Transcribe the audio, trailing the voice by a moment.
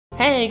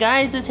Hey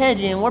guys, it's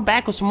Hedgie, and we're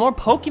back with some more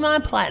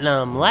Pokemon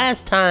Platinum.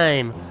 Last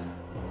time,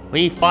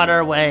 we fought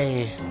our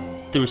way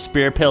through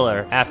Spear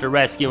Pillar after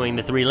rescuing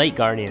the 3 Lake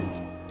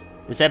Guardians.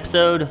 This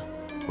episode,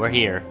 we're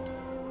here.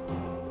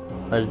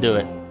 Let's do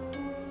it.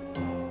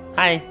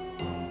 Hi.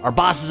 Our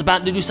boss is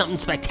about to do something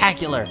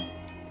spectacular.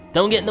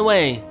 Don't get in the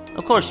way.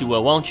 Of course you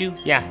will, won't you?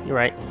 Yeah, you're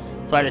right.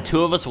 That's why the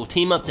 2 of us will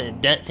team up to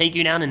take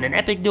you down in an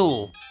epic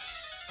duel.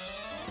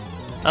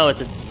 Oh, it's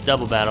a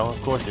double battle.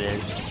 Of course it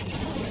is.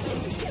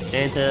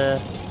 Santa,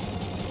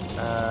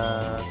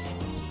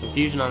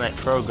 Confusion on that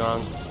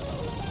Krogong,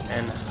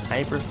 and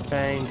Hyper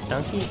Fang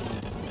Stunky.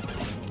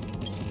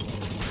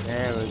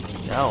 There we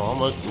go. Oh,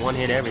 almost one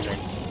hit everything.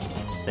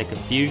 The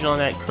Confusion on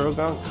that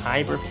Krogong,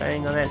 Hyper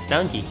Fang on that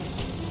Stunky.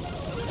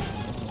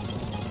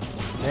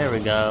 There we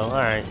go.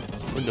 Alright,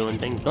 we're doing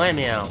things.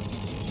 Glammy out.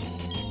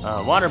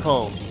 Water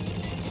Pulse.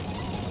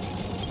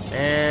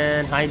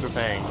 And Hyper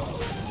Fang.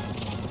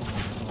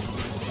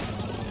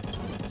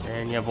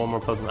 And you have one more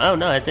Pokemon. Oh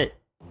no, that's it.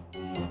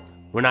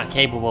 We're not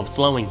capable of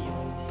slowing you.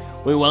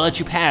 We will let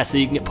you pass so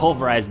you can get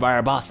pulverized by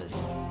our bosses.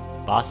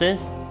 Bosses?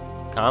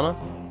 Comma?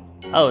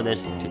 Oh,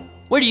 there's 2.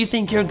 Where do you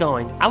think you're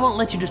going? I won't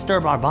let you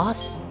disturb our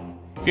boss.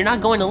 If you're not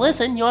going to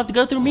listen, you'll have to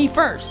go through me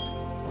first.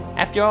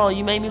 After all,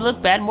 you made me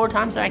look bad more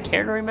times than I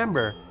care to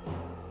remember.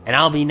 And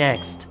I'll be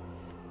next.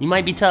 You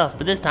might be tough,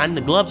 but this time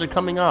the gloves are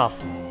coming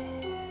off.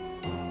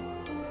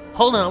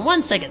 Hold on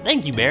 1 second.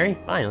 Thank you, Barry.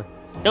 Finally.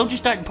 Don't you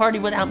start the party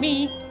without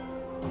me.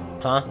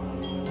 Huh?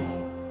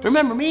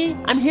 Remember me?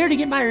 I'm here to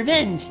get my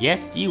revenge.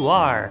 Yes, you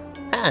are.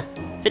 Huh.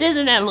 If it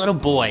isn't that little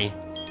boy.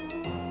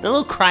 The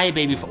little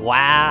crybaby.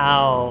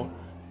 Wow.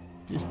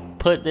 Just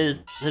put this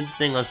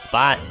thing on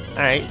spot.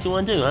 Alright,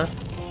 2-1-2, huh?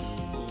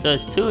 So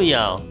it's 2 of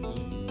y'all.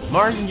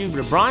 Mars and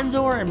Jupiter.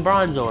 Bronzor and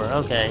Bronzor.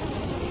 Okay.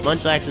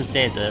 Munchlax and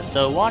Santa.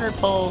 So Water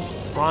Pulse,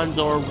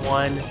 Bronzor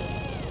 1.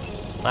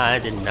 Wow,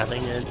 that did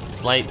nothing.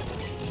 Light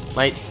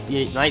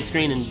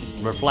Screen and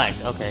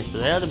Reflect. Okay, so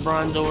the other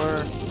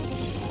Bronzor.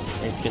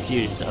 It's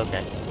confused.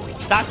 Okay.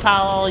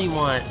 Stockpile all you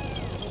want.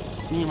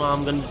 Meanwhile,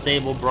 I'm gonna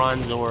disable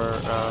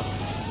Bronzor.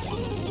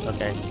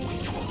 Okay.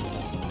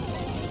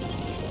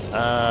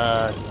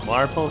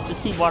 Water Pulse.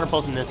 Just keep Water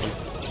Pulse in this one.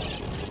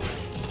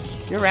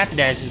 Your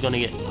Rapidash is gonna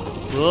get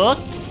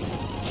hooked.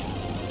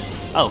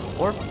 Oh,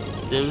 or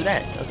do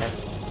that. Okay.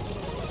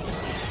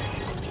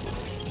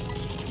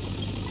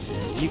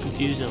 You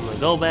confuse him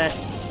with Golbat.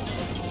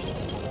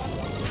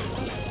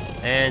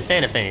 And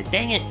Santa Fe.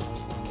 Dang it.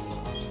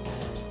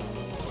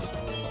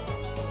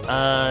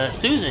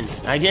 Susan,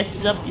 I guess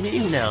it's up to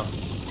you now.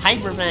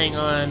 Hyper Fang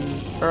on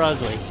her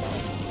ugly.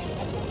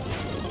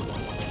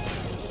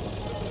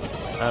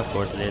 Of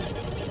course it is.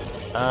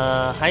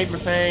 Hyper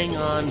Fang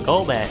on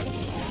Golbat.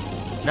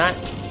 Not,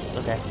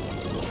 okay.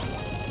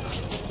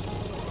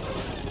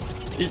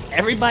 Just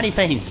everybody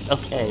faints,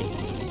 okay.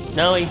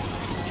 Snowy.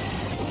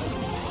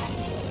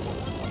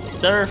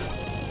 Surf,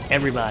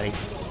 everybody.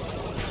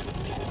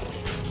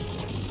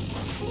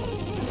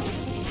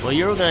 Well,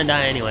 you were gonna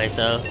die anyway,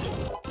 so.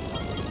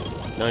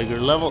 No, your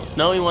level.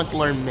 Snowy wants to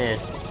learn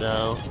Mist,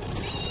 so.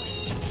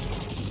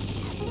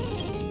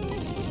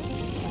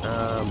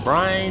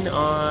 Brine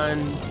on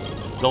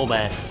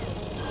Golbat.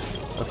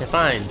 Okay,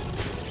 fine.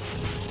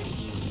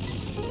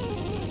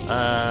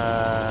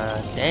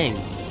 Dang.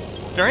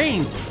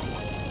 Strength!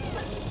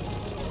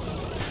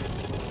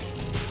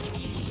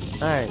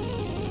 Alright.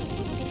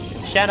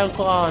 Shadow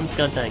Claw and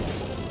Skuntank.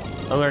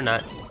 Oh, we're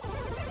not.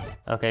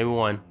 Okay, we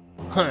won.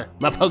 Huh,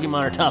 my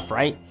Pokemon are tough,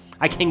 right?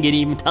 I can get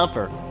even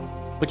tougher.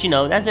 But you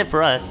know, that's it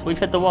for us. We've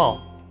hit the wall.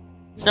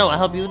 Snow, I'll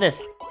help you with this.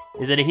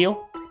 Is it a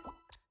heal?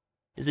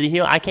 Is it a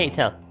heal? I can't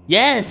tell.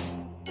 Yes!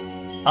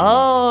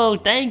 Oh,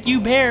 thank you,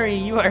 Barry.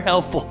 You are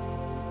helpful.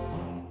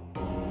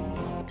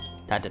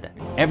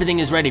 Everything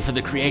is ready for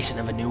the creation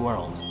of a new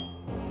world.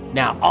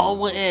 Now all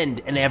will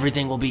end and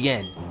everything will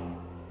begin.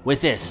 With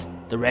this,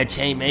 the red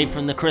chain made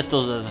from the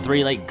crystals of the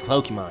 3 Lake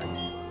Pokemon.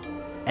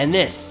 And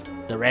this,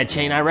 the red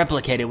chain I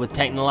replicated with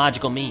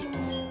technological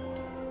means.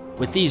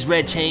 With these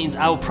red chains,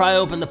 I will pry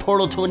open the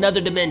portal to another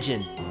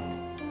dimension.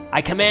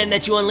 I command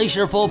that you unleash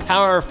your full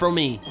power from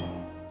me.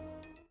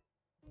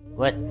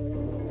 What?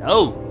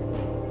 Oh!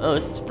 Oh,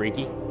 this is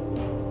freaky.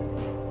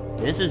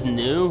 This is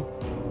new.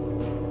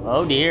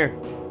 Oh dear.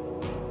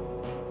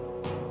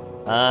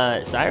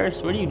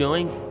 Cyrus, what are you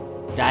doing?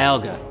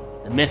 Dialga,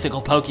 the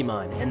mythical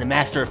Pokemon and the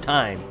Master of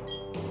Time.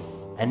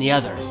 And the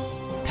other,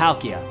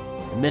 Palkia,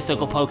 the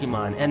mythical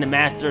Pokemon and the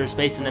Master of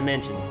Space and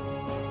Dimensions.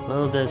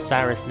 Little does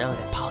Cyrus know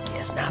that Palkia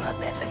is not a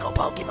mythical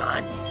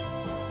Pokemon.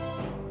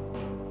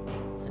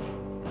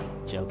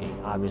 Joking,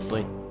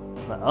 obviously.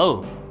 But,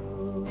 oh.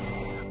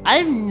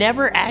 I've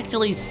never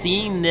actually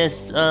seen this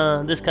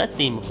this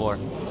cutscene before.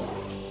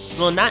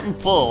 Well, not in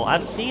full.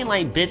 I've seen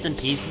like bits and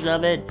pieces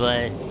of it,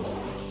 but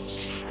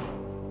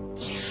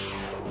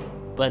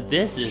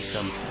this is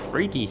some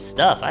freaky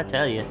stuff, I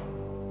tell you.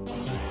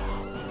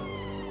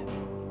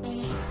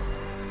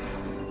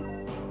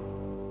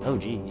 Oh,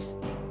 jeez.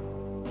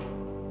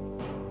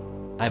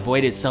 I've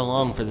waited so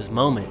long for this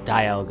moment,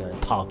 Dialga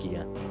and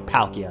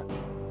Palkia.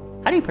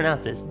 How do you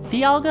pronounce this?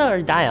 Dialga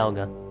or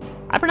Dialga?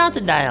 I pronounce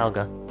it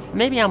Dialga.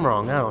 Maybe I'm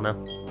wrong, I don't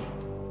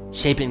know.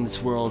 Shaping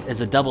this world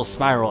is a double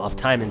spiral of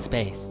time and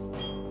space.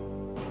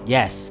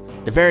 Yes,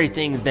 the very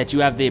things that you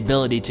have the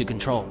ability to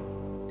control.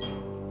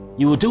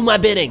 You will do my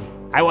bidding.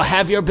 I will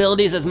have your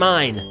abilities as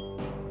mine.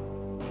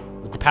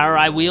 With the power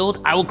I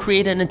wield, I will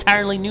create an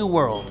entirely new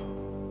world.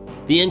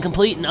 The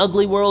incomplete and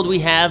ugly world we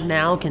have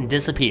now can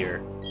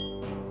disappear.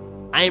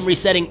 I am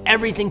resetting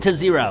everything to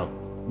zero.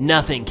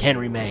 Nothing can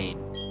remain.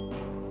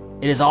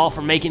 It is all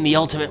for making the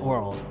ultimate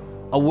world,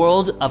 a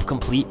world of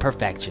complete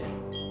perfection.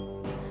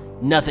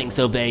 Nothing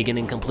so vague and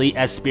incomplete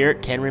as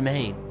spirit can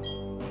remain.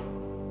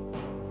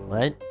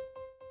 What?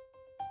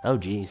 Oh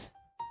geez.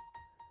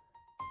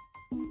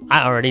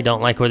 I already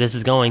don't like where this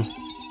is going.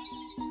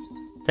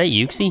 Is that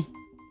Yuxi?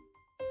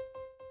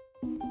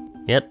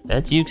 Yep,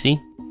 that's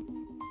Yuxi.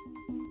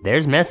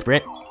 There's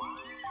Mesprit.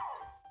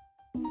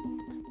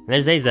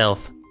 There's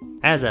Azelf.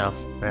 Azelf,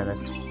 rather.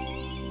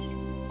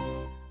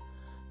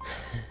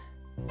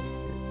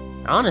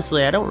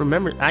 Honestly, I don't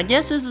remember. I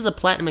guess this is a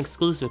Platinum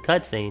exclusive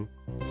cutscene.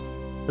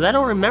 Because I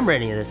don't remember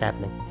any of this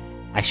happening.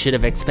 I should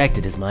have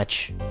expected as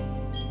much.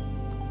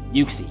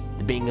 Yuxi,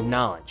 the being of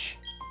knowledge.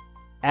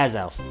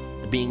 Azelf,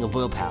 the being of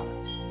willpower.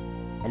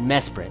 And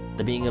Mesprit,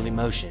 the being of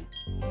emotion.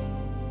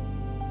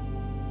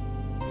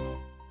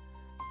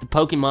 The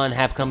Pokemon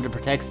have come to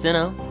protect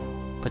Sinnoh,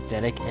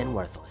 pathetic and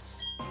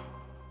worthless.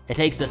 It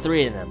takes the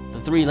three of them,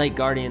 the three Lake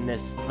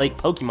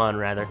Pokemon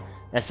rather,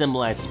 that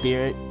symbolize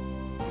spirit,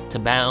 to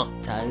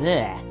balance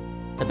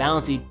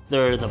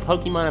either the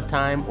Pokemon of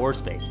time or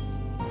space.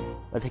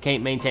 But they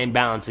can't maintain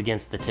balance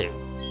against the two.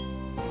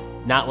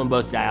 Not when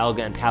both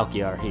Dialga and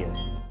Palkia are here.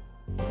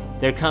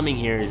 Their coming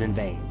here is in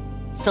vain.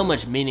 So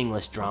much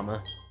meaningless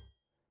drama.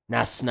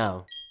 Now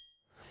Snow,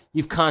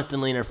 you've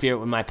constantly interfered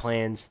with my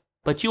plans,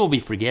 but you will be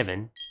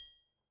forgiven.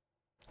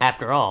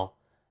 After all,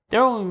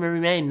 there will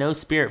remain no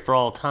spirit for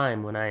all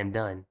time when I am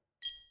done.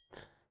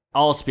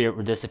 All spirit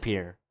will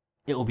disappear.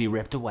 It will be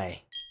ripped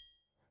away.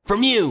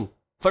 From you!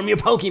 From your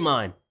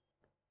Pokemon!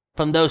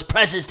 From those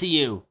precious to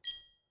you!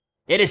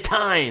 It is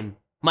time!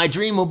 My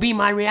dream will be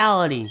my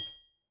reality!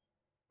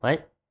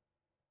 What?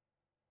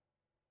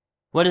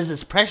 What is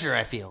this pressure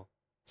I feel?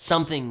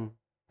 Something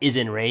is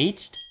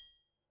enraged?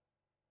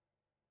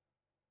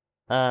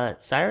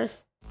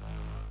 Cyrus?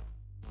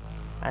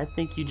 I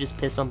think you just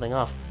pissed something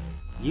off.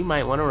 You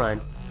might want to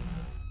run.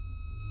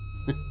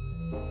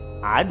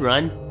 I'd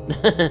run.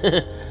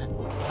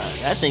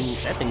 That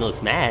thing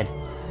looks mad.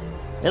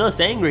 It looks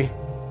angry.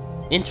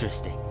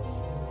 Interesting.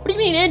 What do you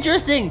mean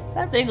interesting?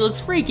 That thing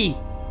looks freaky.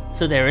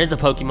 So there is a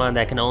Pokemon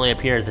that can only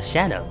appear as a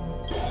shadow.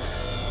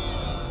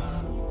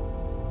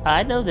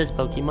 I know this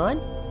Pokemon.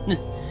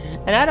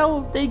 And I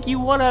don't think you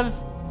want to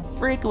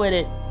freak with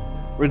it.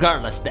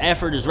 Regardless, the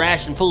effort is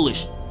rash and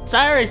foolish.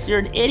 Cyrus, you're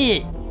an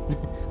idiot.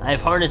 I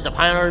have harnessed the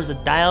powers of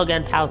Dialga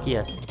and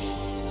Palkia.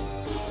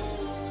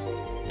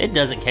 It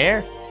doesn't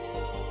care.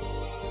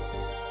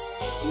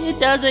 It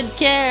doesn't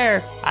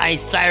care. I,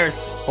 Cyrus,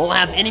 won't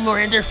have any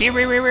more interference.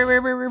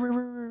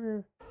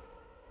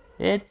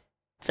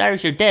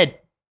 Cyrus, you're dead.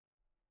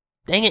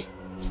 Dang it.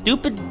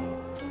 Stupid.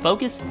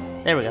 Focus.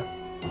 There we go.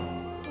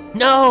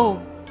 No!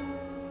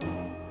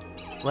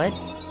 What?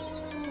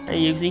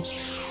 Hey, Yuxi.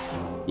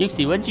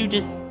 Yuxi, what did you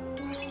just...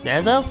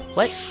 Nazo?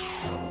 What?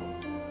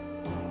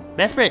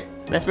 Mesprit!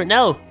 Mesprit,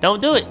 no!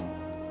 Don't do it!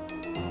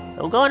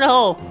 Don't go in the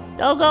hole!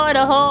 Don't go in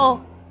the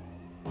hole!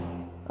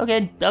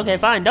 Okay, okay,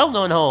 fine, don't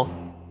go in the hole.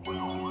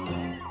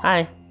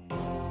 Hi.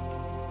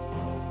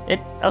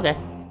 Okay.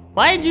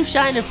 Why did you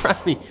shine in front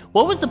of me?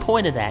 What was the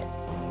point of that?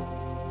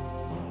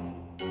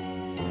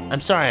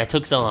 I'm sorry I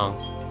took so long.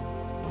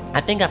 I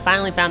think I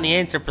finally found the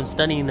answer from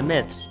studying the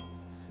myths.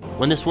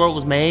 When this world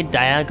was made,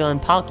 Dialga and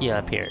Palkia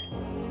appeared.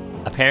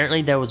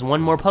 Apparently, there was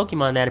one more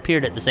Pokemon that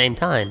appeared at the same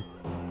time.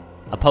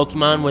 A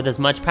Pokemon with as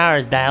much power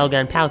as Dialga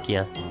and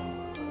Palkia.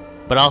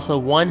 But also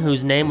one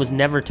whose name was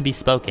never to be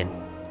spoken.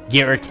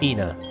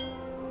 Giratina.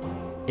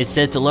 It's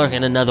said to lurk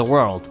in another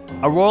world.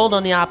 A world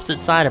on the opposite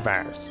side of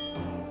ours.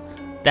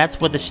 That's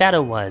what the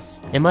shadow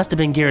was. It must have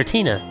been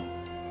Giratina.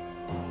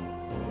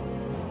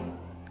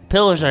 The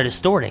pillars are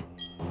distorting.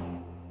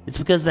 It's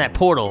because that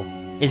portal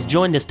is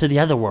joined us to the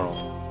other world.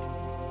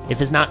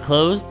 If it's not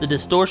closed, the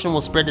distortion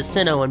will spread to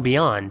Sinnoh and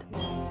beyond.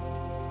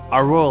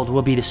 Our world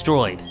will be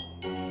destroyed.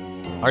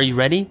 Are you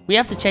ready? We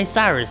have to chase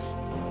Cyrus.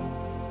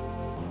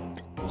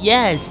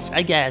 Yes,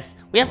 I guess.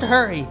 We have to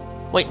hurry.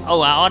 Wait,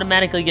 oh, I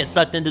automatically get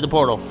sucked into the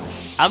portal.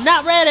 I'm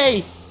not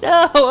ready!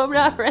 No, I'm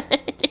not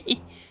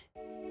ready!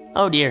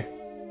 Oh dear.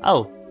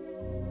 Oh.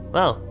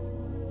 Well.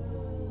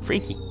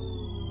 Freaky.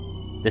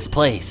 This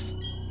place.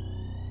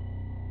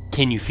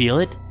 Can you feel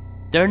it?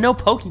 There are no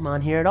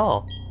Pokemon here at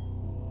all.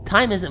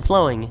 Time isn't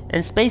flowing,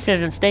 and space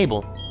isn't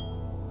stable.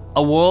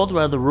 A world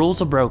where the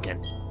rules are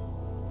broken.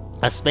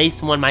 A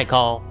space one might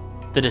call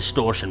the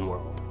Distortion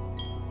World.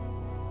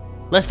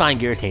 Let's find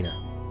Giratina.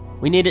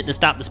 We need it to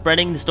stop the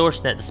spreading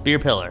distortion at the Spear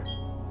Pillar.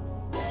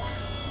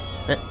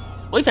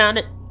 We found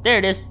it. There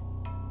it is.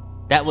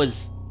 That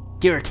was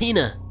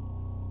Giratina.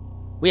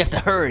 We have to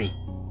hurry.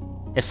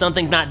 If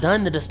something's not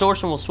done, the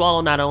distortion will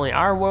swallow not only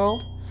our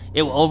world,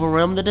 it will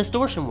overwhelm the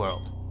Distortion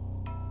World.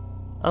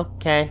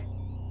 Okay.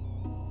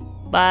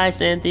 Bye,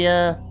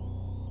 Cynthia.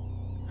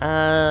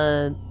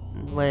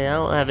 Wait, I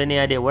don't have any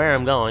idea where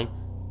I'm going.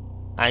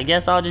 I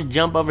guess I'll just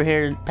jump over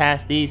here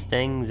past these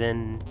things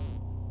and...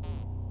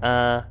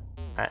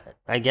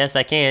 I guess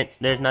I can't.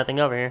 There's nothing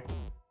over here.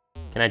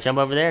 Can I jump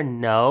over there?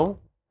 No.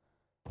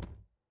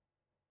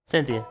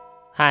 Cynthia.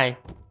 Hi.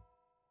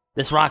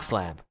 This rock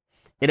slab.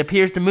 It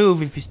appears to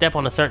move if you step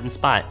on a certain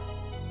spot.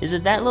 Is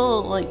it that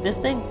little, like, this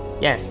thing?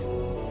 Yes.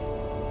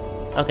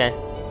 Okay.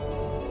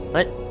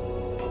 What?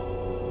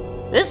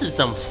 This is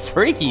some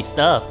freaky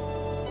stuff.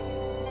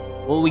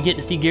 Will we get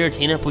to see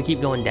Giratina if we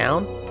keep going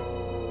down?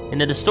 In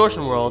the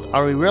Distortion World,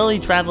 are we really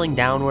traveling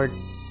downward?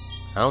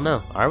 I don't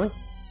know. Are we?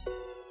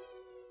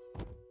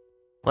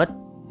 What?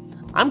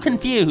 I'm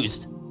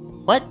confused.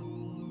 What?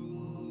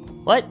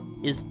 What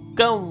is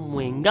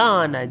going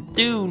on? I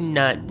do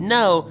not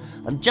know.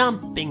 I'm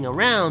jumping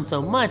around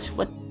so much.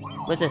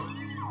 What's this?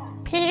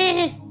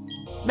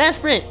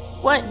 Mesprit!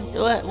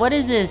 What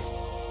is this?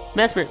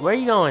 Mesprit, where are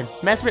you going?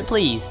 Mesprit,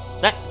 please.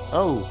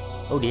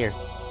 Oh dear.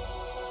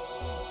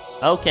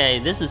 Okay,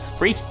 this is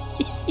freaky.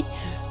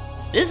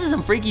 This is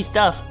some freaky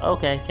stuff.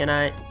 Okay, can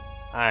I?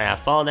 Alright, I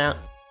fall down.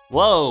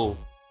 Whoa!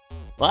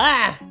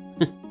 Ah!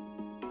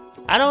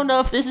 I don't know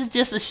if this is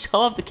just to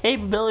show off the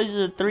capabilities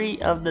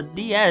of the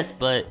DS,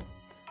 but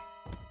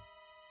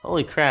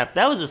holy crap,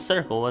 that was a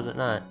circle, was it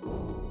not?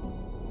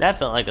 That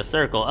felt like a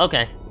circle.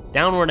 Okay,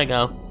 downward I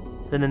go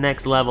to the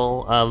next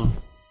level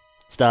of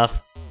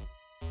stuff.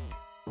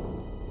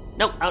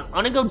 No, I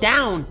want to go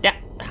down.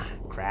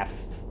 Crap,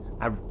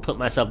 I put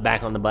myself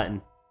back on the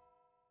button.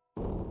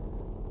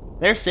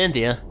 There's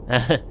Cynthia.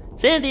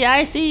 Cynthia,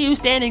 I see you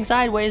standing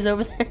sideways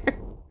over there.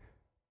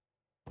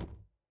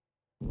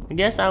 I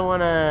guess I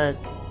wanna...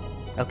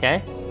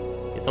 Okay.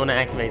 Guess I wanna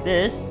activate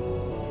this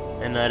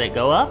and let it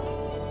go up.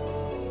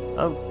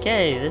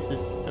 Okay, this is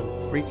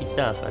some freaky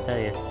stuff, I tell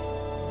you.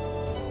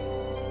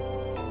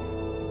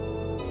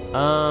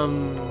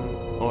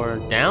 Or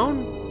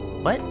down?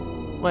 What?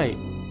 Wait,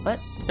 what?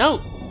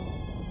 No!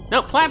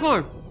 No,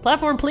 platform!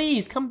 Platform,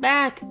 please, come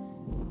back!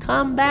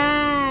 Come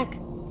back!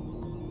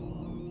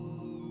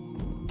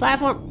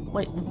 Platform,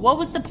 wait, what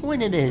was the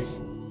point of this?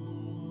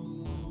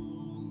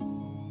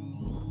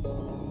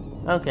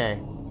 Okay.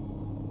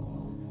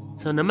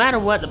 So no matter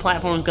what, the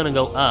platform's gonna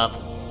go up,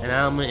 and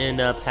I'm gonna end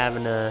up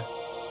having to...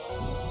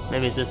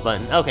 Maybe it's this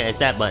button. Okay, it's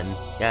that button.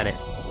 Got it.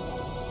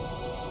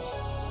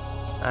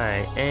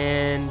 Alright,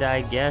 and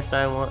I guess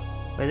I want...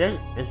 Wait,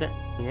 is that...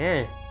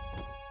 Yeah.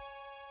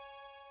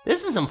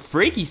 This is some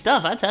freaky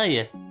stuff, I tell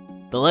you.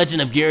 The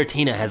legend of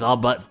Giratina has all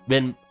but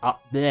been...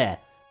 The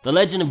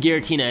legend of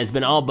Giratina has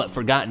been all but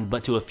forgotten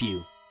but to a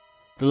few.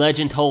 The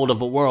legend told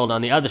of a world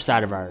on the other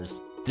side of ours.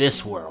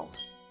 This world.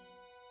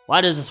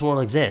 Why does this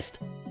world exist?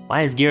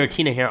 Why is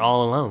Giratina here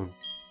all alone?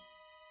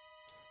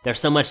 There's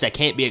so much that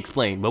can't be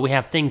explained, but we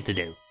have things to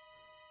do.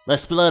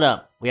 Let's split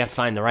up. We have to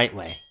find the right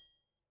way.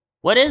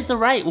 What is the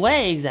right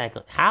way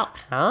exactly? How?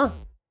 Huh?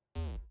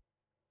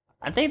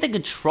 I think the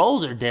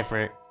controls are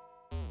different.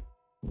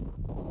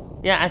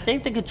 Yeah, I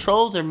think the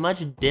controls are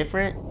much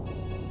different.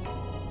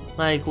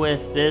 Like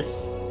with this,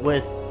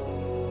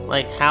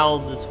 like how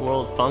this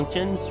world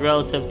functions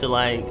relative to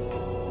like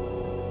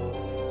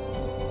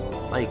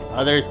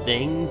other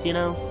things, you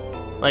know?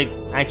 Like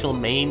actual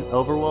main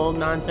overworld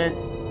nonsense.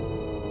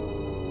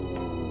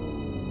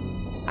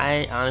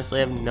 I honestly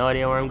have no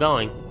idea where I'm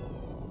going.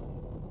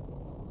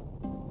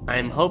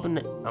 I'm hoping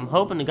to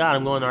God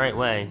I'm going the right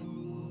way.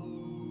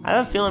 I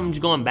have a feeling I'm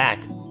just going back.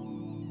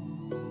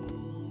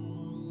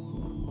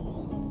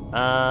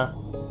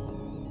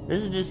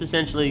 This is just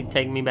essentially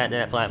taking me back to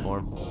that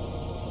platform.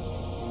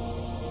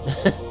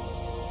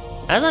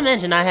 As I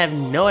mentioned, I have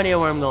no idea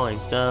where I'm going,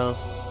 so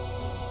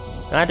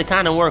I have to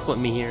kind of work with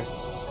me here.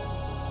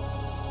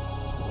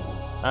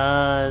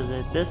 Is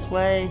it this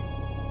way?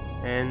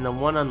 And the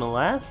one on the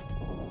left?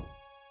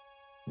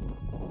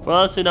 For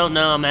those who don't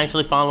know, I'm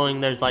actually following,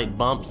 there's like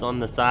bumps on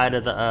the side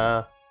of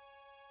the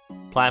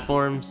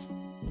platforms.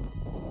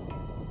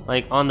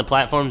 Like on the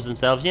platforms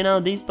themselves, you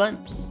know, these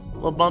bumps,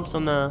 little bumps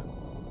on the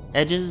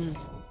edges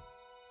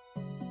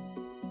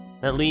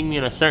that lead me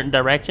in a certain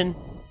direction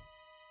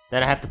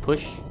that I have to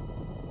push.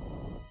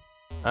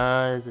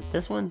 Is it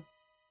this one?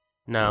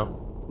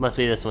 No, must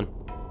be this one.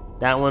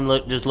 That one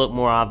just looked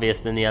more obvious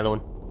than the other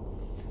one.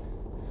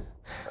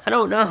 I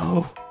don't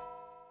know.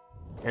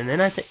 And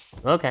then I think,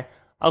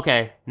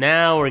 okay,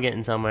 now we're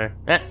getting somewhere.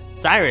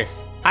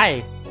 Cyrus,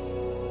 hi.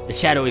 The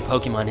shadowy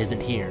Pokemon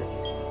isn't here.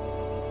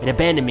 It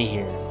abandoned me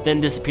here,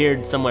 then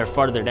disappeared somewhere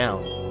farther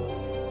down.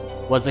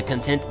 Was it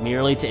content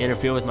merely to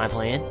interfere with my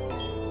plan?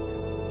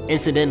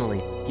 Incidentally,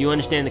 do you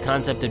understand the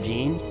concept of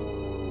genes?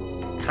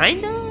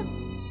 Kinda?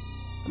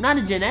 I'm not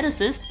a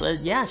geneticist,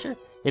 but yeah, sure.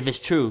 If it's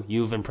true,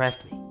 you've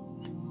impressed me.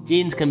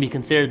 Genes can be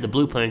considered the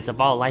blueprints of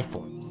all life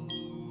forms.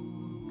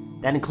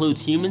 That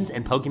includes humans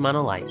and Pokemon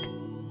alike.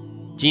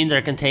 Genes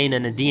are contained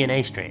in a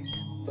DNA strand.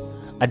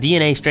 A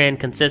DNA strand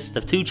consists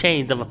of two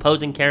chains of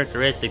opposing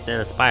characteristics in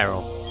a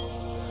spiral.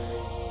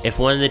 If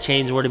one of the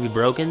chains were to be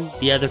broken,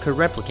 the other could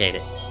replicate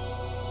it.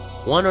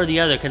 One or the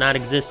other cannot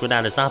exist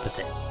without its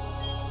opposite.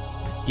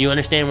 Do you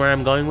understand where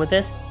I'm going with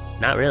this?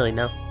 Not really,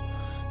 no.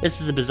 This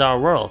is a bizarre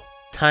world.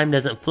 Time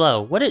doesn't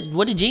flow. What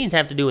do genes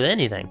have to do with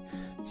anything?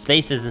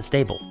 Space isn't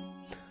stable.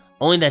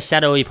 Only that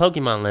shadowy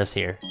Pokemon lives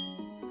here.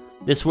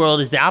 This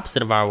world is the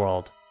opposite of our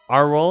world.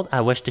 Our world,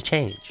 I wish to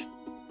change.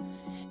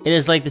 It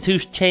is like the two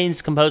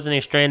chains composing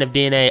a strand of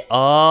DNA.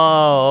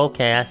 Oh,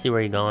 okay, I see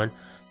where you're going.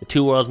 The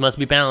two worlds must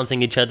be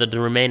balancing each other to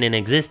remain in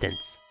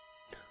existence.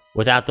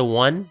 Without the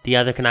one, the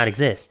other cannot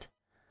exist.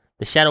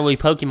 The shadowy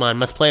Pokemon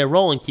must play a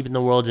role in keeping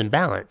the worlds in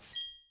balance.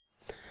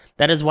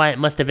 That is why it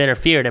must have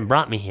interfered and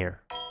brought me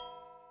here.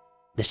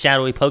 The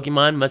shadowy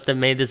Pokemon must have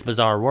made this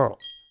bizarre world.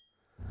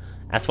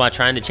 That's why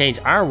trying to change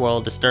our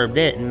world disturbed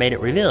it and made it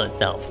reveal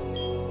itself.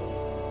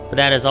 But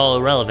that is all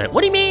irrelevant.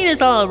 What do you mean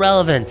it's all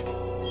irrelevant?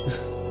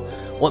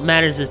 What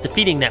matters is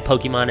defeating that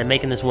Pokemon and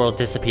making this world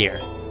disappear.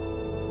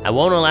 I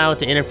won't allow it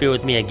to interfere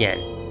with me again.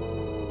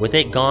 With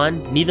it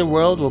gone, neither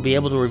world will be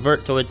able to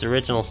revert to its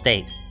original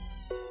state.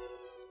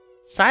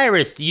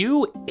 Cyrus,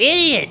 you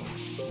idiot!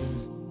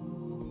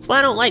 That's why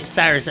I don't like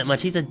Cyrus that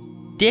much. He's a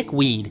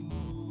dickweed.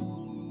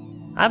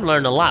 I've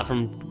learned a lot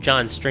from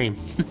John's stream.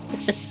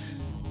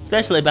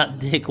 Especially about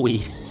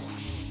dickweed.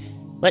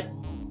 What?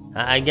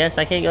 I guess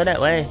I can't go that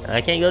way.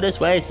 I can't go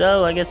this way,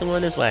 so I guess I'm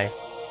going this way.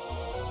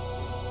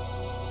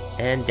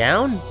 And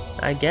down,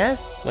 I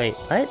guess? Wait,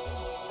 what?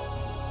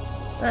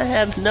 I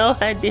have no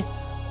idea.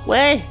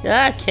 Wait,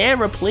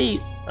 camera,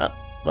 please. Oh,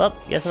 well,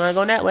 guess I'm not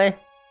going that way.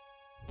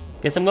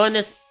 Guess I'm going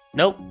this.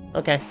 Nope,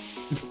 okay.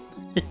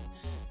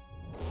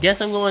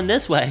 Guess I'm going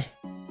this way.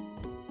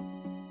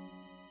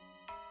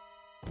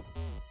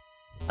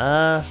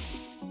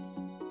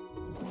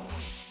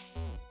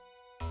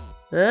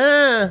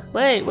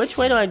 Wait, which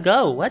way do I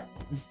go? What?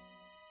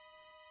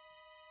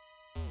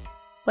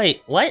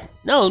 Wait, what?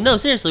 No,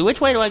 seriously, which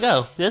way do I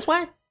go? This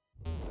way?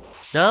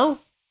 No?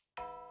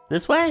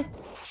 This way?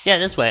 Yeah,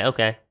 this way,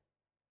 okay.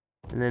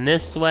 And then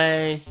this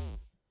way.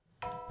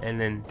 And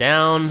then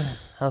down.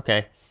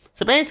 Okay.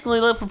 So basically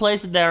look for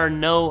places there are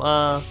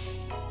no,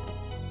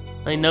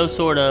 no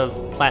sort of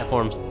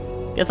platforms.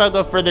 Guess I'll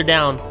go further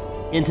down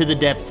into the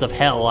depths of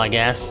hell, I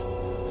guess.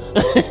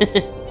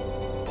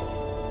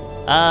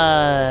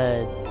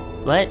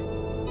 What?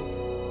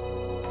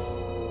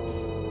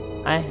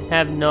 I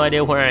have no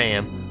idea where I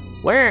am.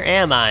 Where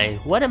am I?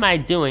 What am I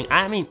doing?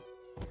 I mean,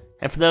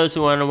 and for those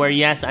who are unaware,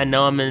 yes, I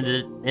know I'm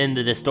in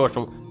the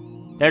distortion.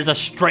 There's a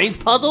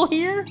strength puzzle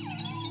here?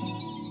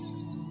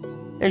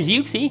 There's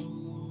Yuxi.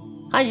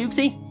 Hi,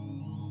 Yuxi.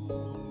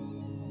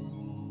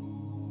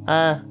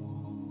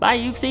 Bye,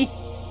 Yuxi.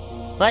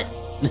 What?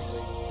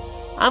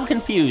 I'm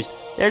confused.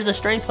 There's a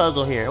strength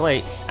puzzle here.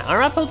 Wait, are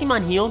my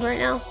Pokemon healed right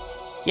now?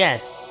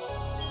 Yes.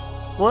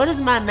 What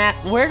is my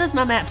map? Where does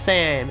my map say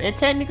I am?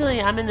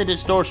 Technically, I'm in the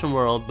Distortion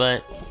World,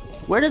 but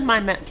where does my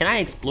map? Can I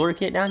explore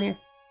kit down here?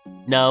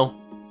 No.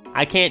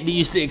 I can't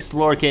use the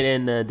Explore Kit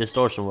in the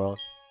Distortion World.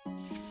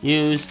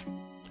 Use.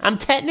 I'm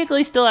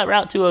technically still at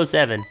Route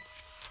 207.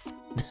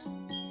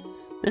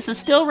 This is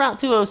still Route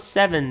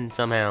 207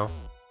 somehow.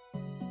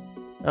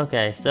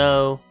 Okay,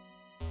 so...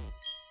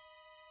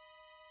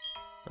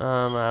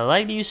 I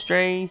like to use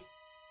Strength.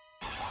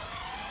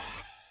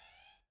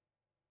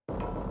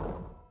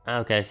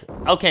 Okay,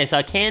 so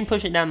I can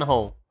push it down the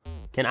hole.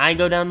 Can I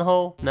go down the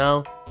hole?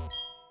 No.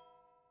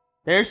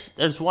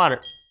 There's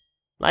water.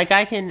 Like,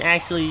 I can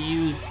actually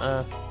use,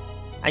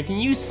 I can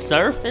use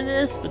Surf in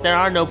this, but there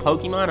are no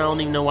Pokemon. I don't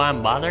even know why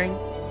I'm bothering.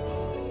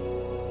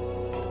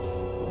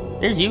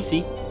 There's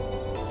Yuxi.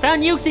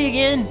 Found Yuxi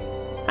again!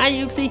 Hi,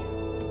 Yuxi.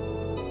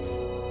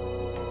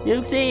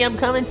 Yuxi, I'm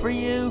coming for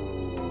you.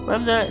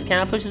 Can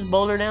I push this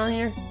boulder down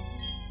here?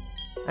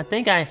 I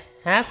think I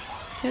have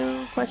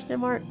to, question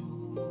mark.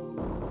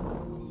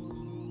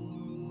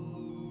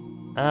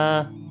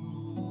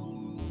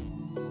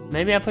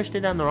 Maybe I pushed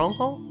it down the wrong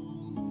hole?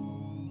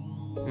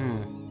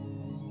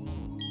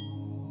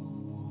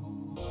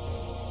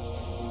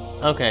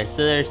 Okay, so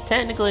there's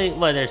technically,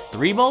 there's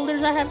 3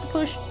 boulders I have to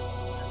push?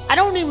 I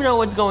don't even know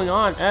what's going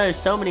on. There's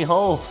so many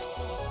holes.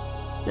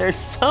 There's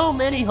so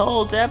many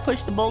holes. Did I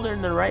push the boulder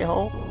in the right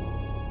hole?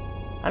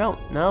 I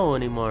don't know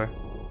anymore.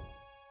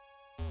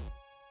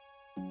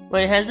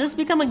 Wait, has this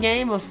become a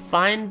game of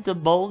find the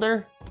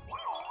boulder?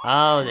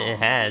 Oh, it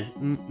has.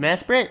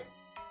 Mesprit?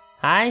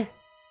 Hi?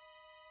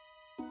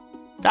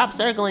 Stop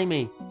circling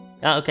me.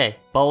 Oh, okay,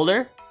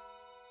 boulder.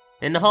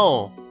 In the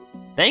hole.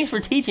 Thanks for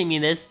teaching me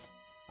this.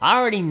 I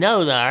already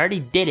know that. I already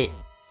did it.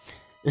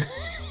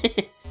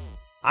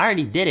 I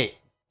already did it.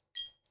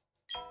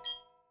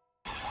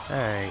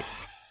 Alright.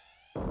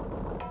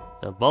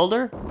 So,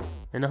 boulder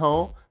in the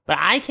hole. But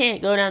I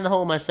can't go down the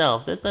hole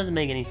myself. This doesn't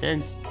make any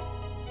sense.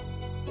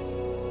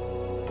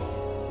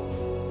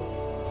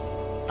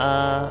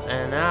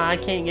 And now I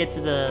can't get to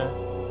the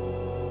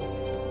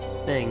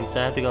thing,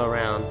 so I have to go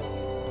around.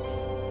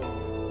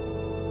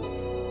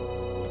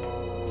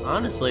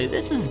 Honestly,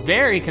 this is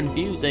very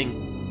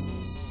confusing.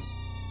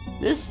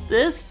 This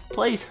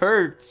place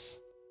hurts.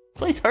 This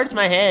place hurts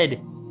my head.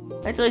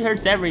 Actually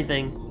hurts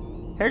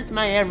everything. Hurts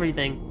my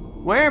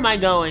everything. Where am I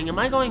going? Am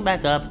I going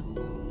back up?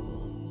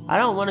 I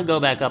don't want to go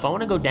back up. I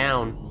want to go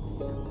down.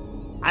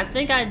 I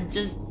think I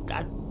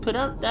put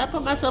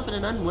myself in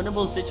an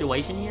unwinnable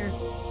situation here.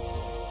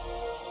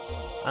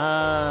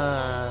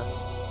 I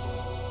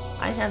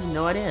have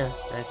no idea,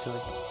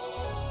 actually.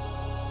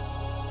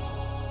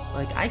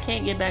 Like, I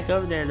can't get back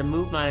over there to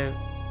move my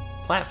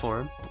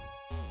platform.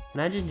 Can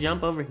I just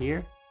jump over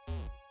here?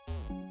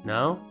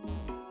 No?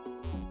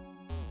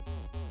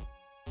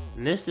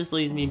 And this just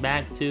leads me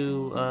back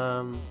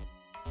to,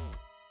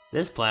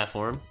 this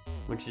platform,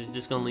 which is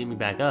just gonna lead me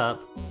back up.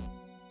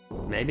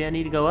 Maybe I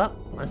need to go up?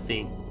 Let's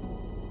see.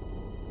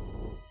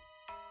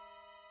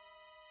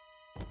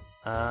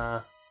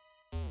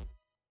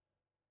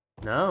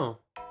 No.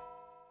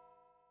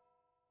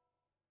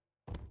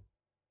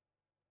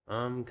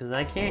 Cause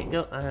I can't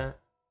go,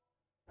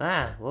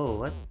 whoa,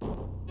 what?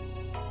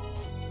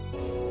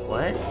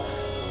 What?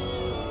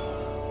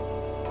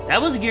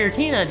 That was a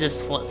guillotine I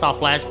just saw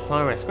flash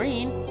before my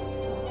screen.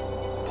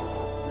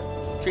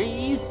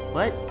 Trees?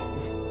 What?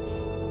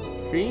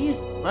 Trees?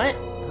 What?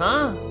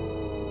 Huh?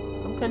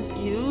 I'm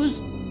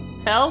confused.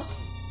 Help!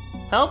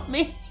 Help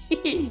me!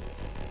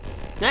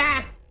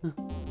 Ah!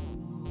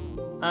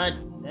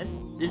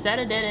 Is that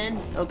a dead end?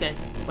 Okay.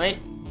 Wait.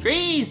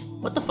 Trees!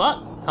 What the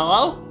fuck?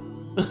 Hello?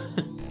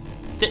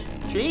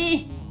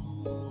 Tree?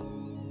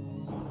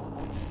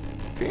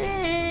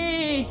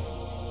 Tree!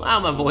 Wow,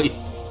 my voice.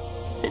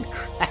 It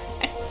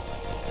cracked.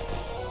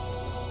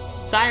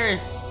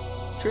 Cyrus!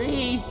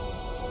 Tree!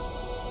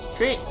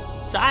 Tree!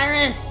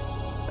 Cyrus!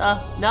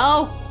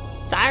 No!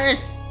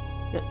 Cyrus!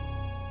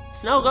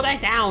 Snow, go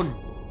back down!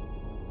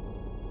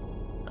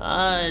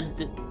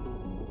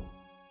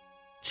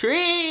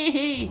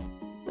 Tree!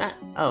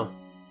 Oh,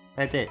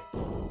 that's it.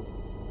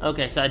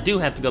 Okay, so I do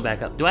have to go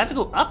back up. Do I have to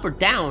go up or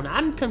down?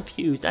 I'm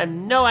confused. I have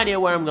no idea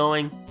where I'm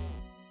going.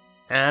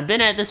 I've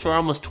been at this for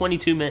almost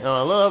 22 minutes,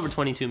 a little over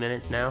 22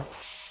 minutes now.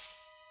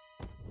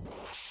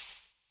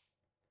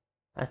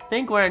 I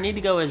think where I need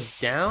to go is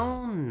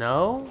down?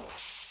 No?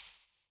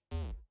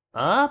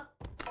 Up?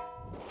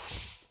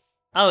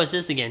 Oh, it's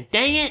this again.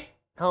 Dang it!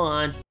 Hold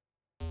on.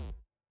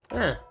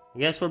 Huh, I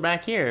guess we're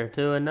back here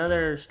to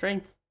another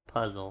strength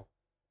puzzle.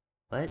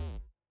 What?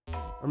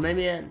 Or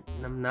maybe I'm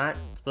not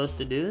supposed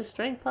to do the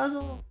strength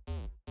puzzle?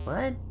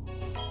 What?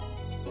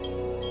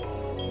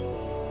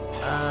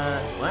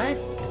 What?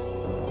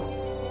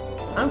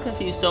 I'm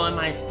confused, so am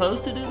I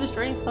supposed to do the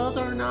strength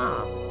puzzle or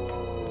not?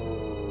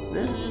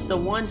 This is just a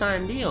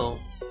one-time deal.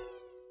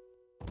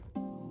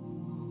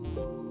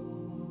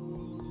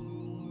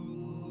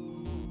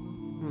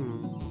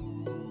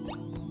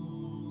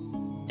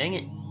 Dang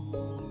it.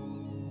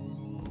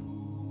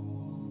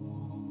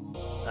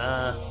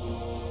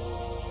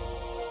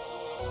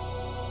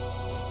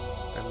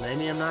 Or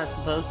maybe I'm not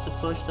supposed to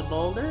push the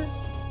boulders?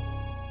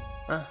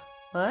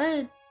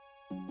 What?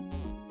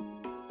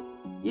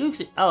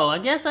 Yuxi. Oh, I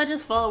guess I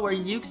just follow where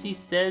Yuxi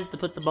says to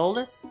put the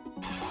boulder?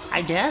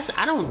 I guess?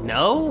 I don't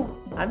know.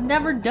 I've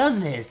never done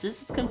this.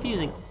 This is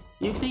confusing.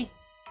 Yuxi?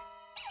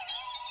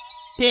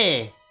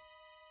 Pih.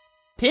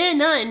 Pih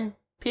nothing.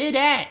 Pih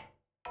that.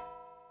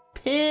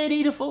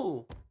 Pity the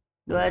fool.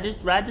 Do I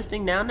just ride this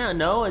thing down now?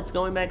 No, it's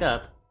going back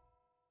up.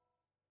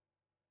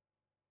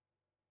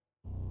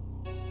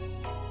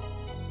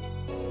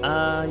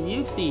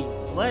 Yuxi,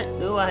 what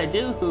do I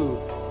do?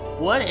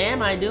 What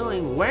am I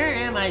doing? Where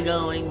am I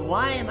going?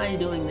 Why am I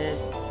doing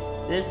this?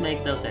 This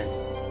makes no sense.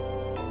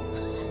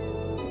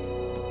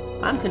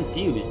 I'm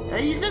confused.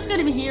 You're just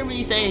gonna hear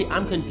me say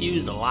I'm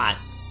confused a lot.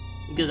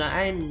 Because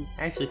I'm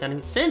actually kind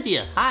of...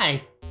 Cynthia,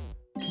 hi!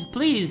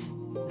 Please!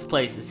 This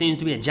place, it seems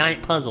to be a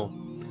giant puzzle.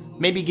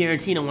 Maybe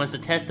Giratina wants to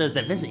test us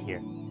that visit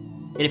here.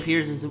 It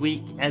appears as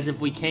if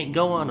we can't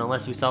go on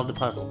unless we solve the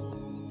puzzle.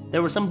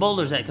 There were some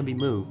boulders that could be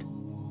moved.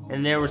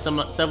 And there were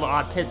several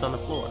odd pits on the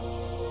floor.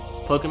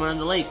 Pokemon in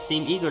the lake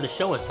seem eager to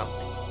show us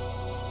something.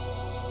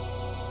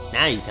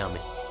 Now you tell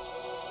me.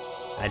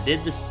 I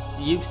did the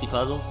Yuxi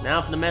puzzle.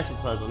 Now for the Mesmer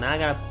puzzle. Now I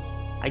gotta,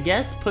 I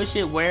guess, push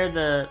it where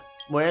the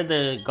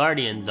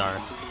Guardians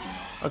are.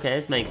 Okay,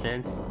 this makes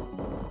sense.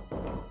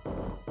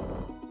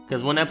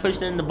 Because when I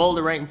pushed in the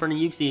boulder right in front of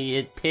Yuxi,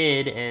 it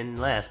pid and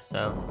left.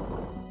 So,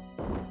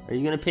 are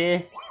you gonna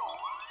pih?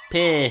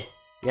 Pih.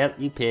 Yep,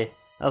 you pih.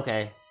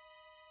 Okay.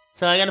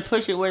 So I gotta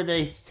push it where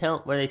they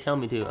tell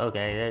me to.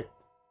 Okay.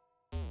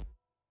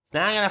 So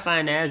now I gotta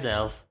find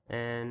Azelf,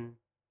 and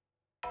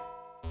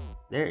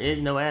there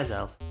is no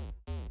Azelf.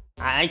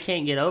 I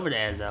can't get over to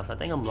Azelf. I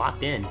think I'm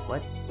locked in.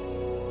 What?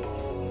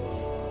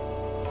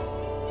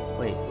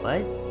 Wait,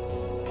 what?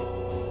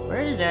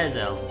 Where is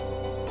Azelf?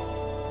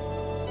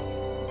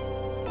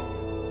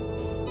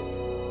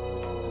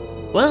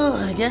 Well,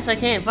 I guess I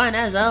can't find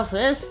Azelf.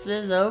 This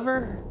is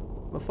over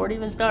before it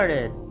even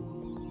started.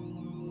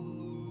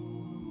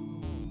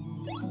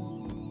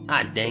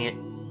 Ah, dang it.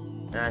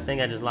 I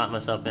think I just locked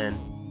myself in.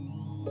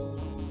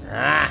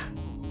 Ah!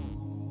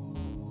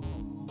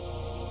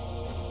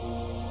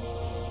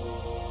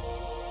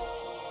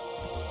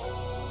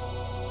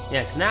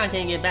 Yeah, because now I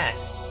can't get back.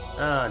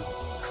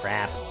 Oh,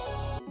 crap.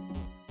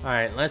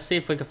 Alright, let's see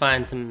if we can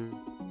find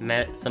some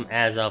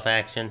Azelf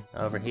action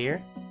over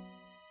here.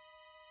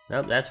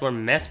 Nope, that's where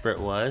Mesprit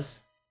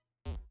was.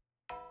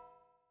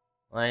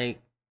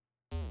 Like,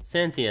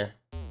 Cynthia,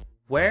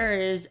 where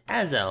is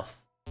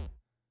Azelf?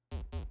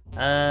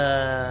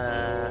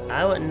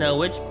 I wouldn't know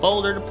which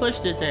boulder to push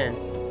this in.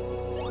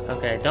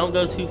 Okay, don't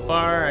go too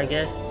far. I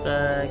guess,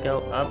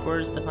 go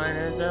upwards to find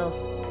Azelf.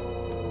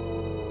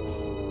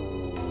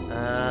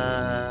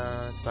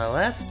 To my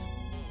left?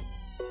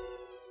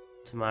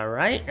 To my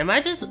right? Am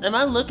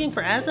I looking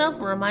for Azelf,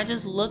 or am I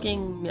just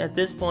looking at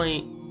this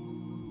point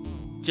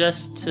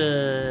just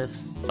to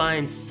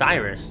find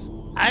Cyrus?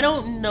 I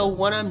don't know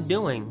what I'm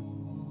doing.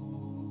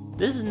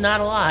 This is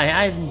not a lie.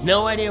 I have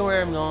no idea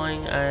where I'm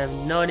going. I have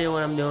no idea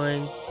what I'm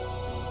doing.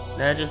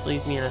 That just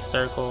leads me in a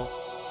circle.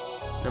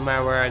 No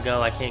matter where I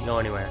go, I can't go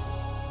anywhere.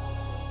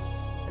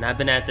 And I've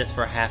been at this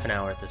for half an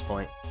hour at this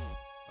point.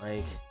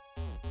 Like...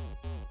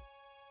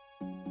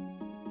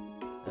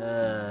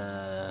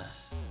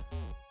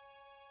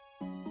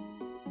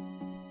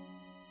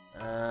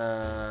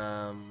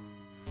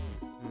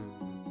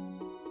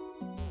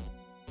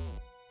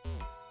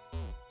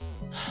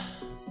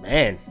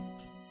 Man,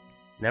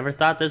 never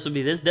thought this would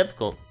be this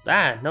difficult.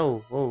 Ah,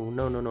 no. Oh,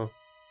 no, no, no.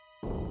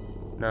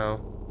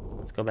 No.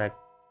 Let's go back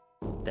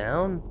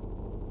down.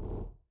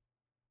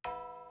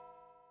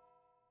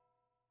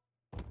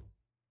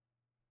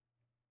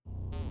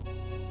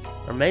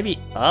 Or maybe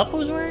up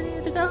was where I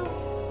needed to go?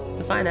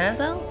 To find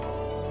Azelf?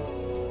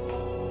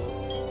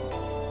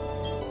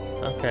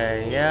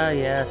 Okay,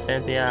 yeah,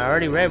 Cynthia. I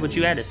already read what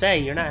you had to say.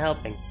 You're not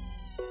helping.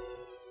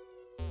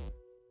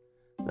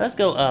 Let's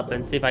go up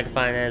and see if I can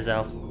find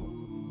Azelf.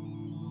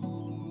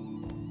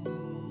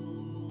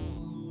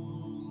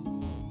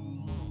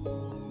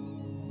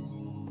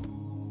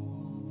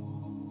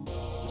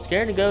 I'm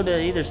scared to go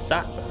to either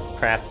side. Oh,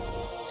 crap.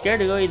 I'm scared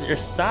to go either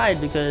side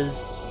because...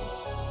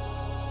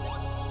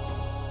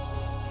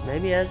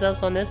 Maybe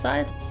Azelf's on this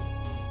side?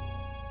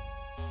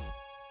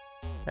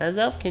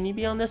 Azelf, can you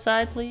be on this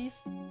side,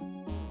 please?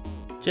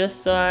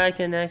 Just so I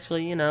can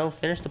actually, you know,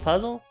 finish the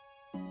puzzle?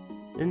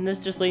 Didn't this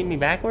just lead me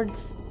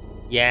backwards?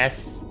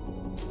 Yes.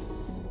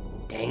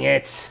 Dang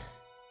it.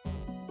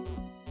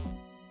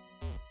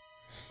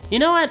 You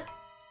know what?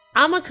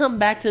 I'm gonna come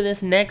back to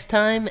this next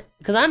time,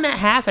 because I'm at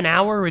half an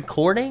hour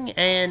recording,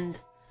 and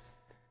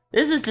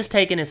this is just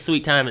taking its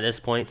sweet time at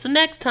this point. So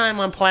next time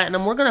on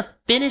Platinum, we're gonna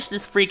finish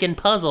this freaking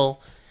puzzle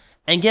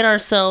and get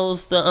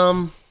ourselves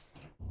the,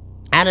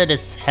 out of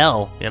this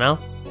hell, you know?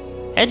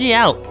 Edgy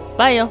out.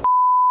 Bye, yo.